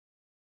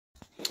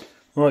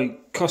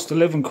Right, cost of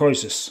living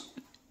crisis.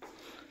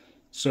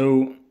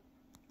 So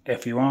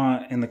if you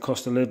are in the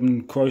cost of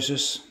living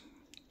crisis,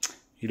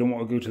 you don't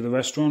want to go to the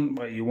restaurant,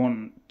 but you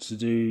want to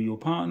do your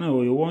partner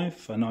or your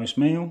wife a nice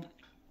meal,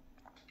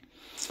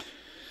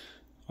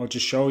 I'll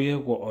just show you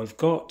what I've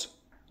got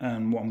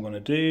and what I'm going to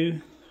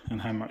do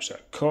and how much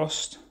that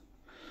cost.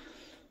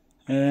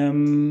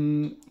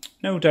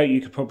 No doubt you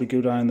could probably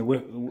go down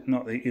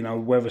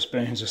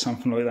Wetherspoons or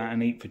something like that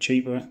and eat for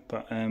cheaper,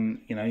 but you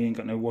ain't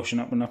got no washing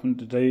up and nothing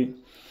to do.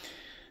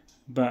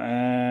 But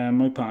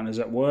my partner's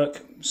at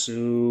work,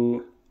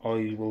 so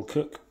I will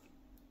cook,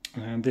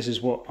 and this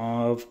is what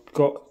I've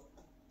got.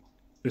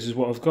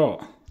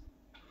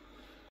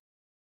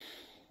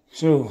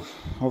 So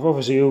I've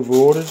obviously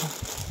over-ordered.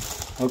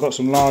 I've got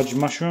some large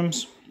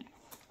mushrooms.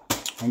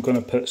 I'm going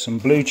to put some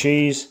blue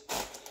cheese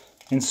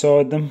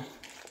inside them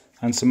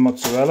and some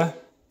mozzarella.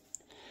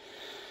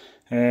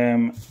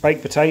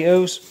 Baked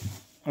potatoes.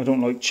 I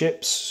don't like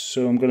chips,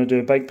 so I'm going to do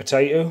a baked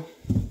potato.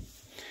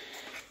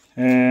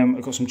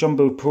 I've got some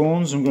jumbo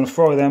prawns. I'm going to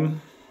fry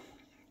them.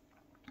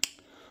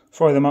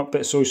 Fry them up,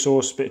 bit of soy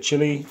sauce, bit of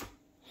chilli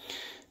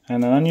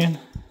and an onion.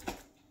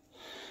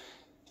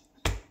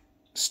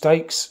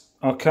 Steaks.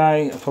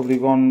 Okay, I've probably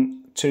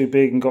gone too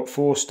big and got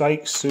 4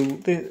 steaks. So,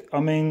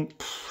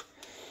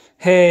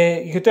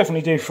 here, you could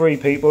definitely do 3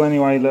 people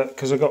anyway, look,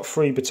 because I've got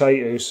 3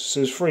 potatoes. So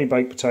there's 3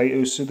 baked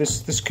potatoes, so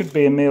this could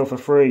be a meal for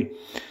 3.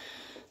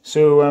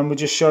 So we'll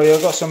just show you.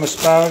 I've got some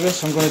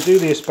asparagus. I'm going to do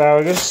the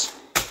asparagus.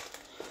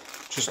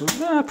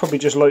 Probably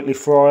just lightly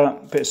fry it,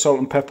 a bit of salt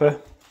and pepper.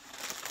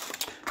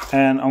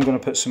 And I'm going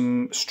to put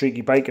some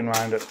streaky bacon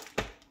around it.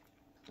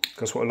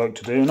 That's what I like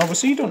to do. And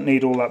obviously you don't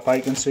need all that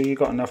bacon, so you've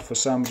got enough for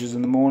sandwiches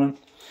in the morning.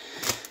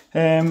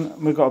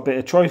 We've got a bit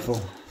of trifle.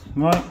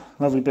 Right,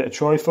 lovely bit of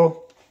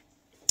trifle.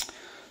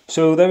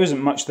 So there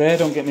isn't much there,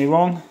 don't get me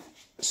wrong.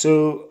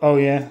 So, oh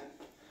yeah,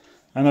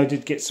 and I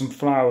did get some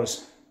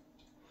flowers.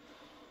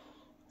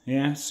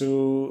 Yeah,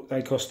 so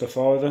they cost a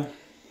 £5.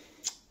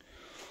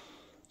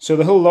 So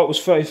the whole lot was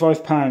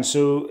 £35.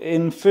 So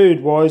in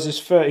food wise, there's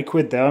 30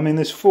 quid there. I mean,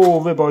 there's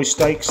 4 ribeye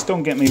steaks,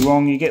 don't get me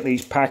wrong, you get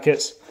these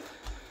packets.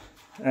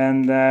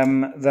 And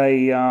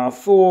they are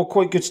 4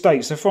 quite good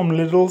steaks. They're from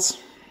Lidl's.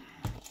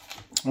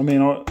 I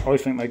mean, I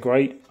think they're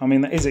great. I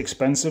mean, that is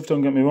expensive,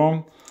 don't get me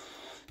wrong.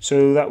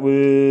 So that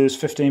was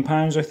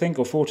 £15, I think,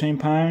 or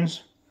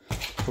 £14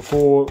 for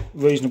 4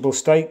 reasonable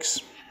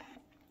steaks.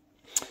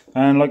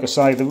 And like I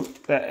say,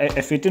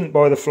 if you didn't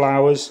buy the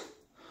flowers,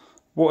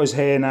 what is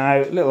here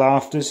now, little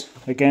afters.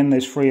 Again,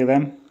 there's 3 of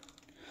them.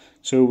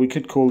 So we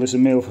could call this a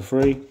meal for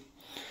free.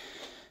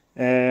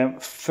 That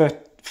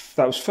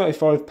was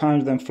 £35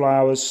 of them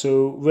flowers,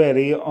 so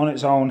really on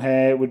its own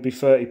here it would be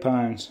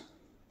 £30.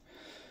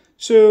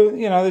 So,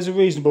 there's a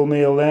reasonable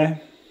meal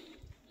there.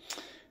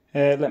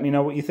 Let me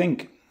know what you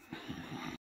think.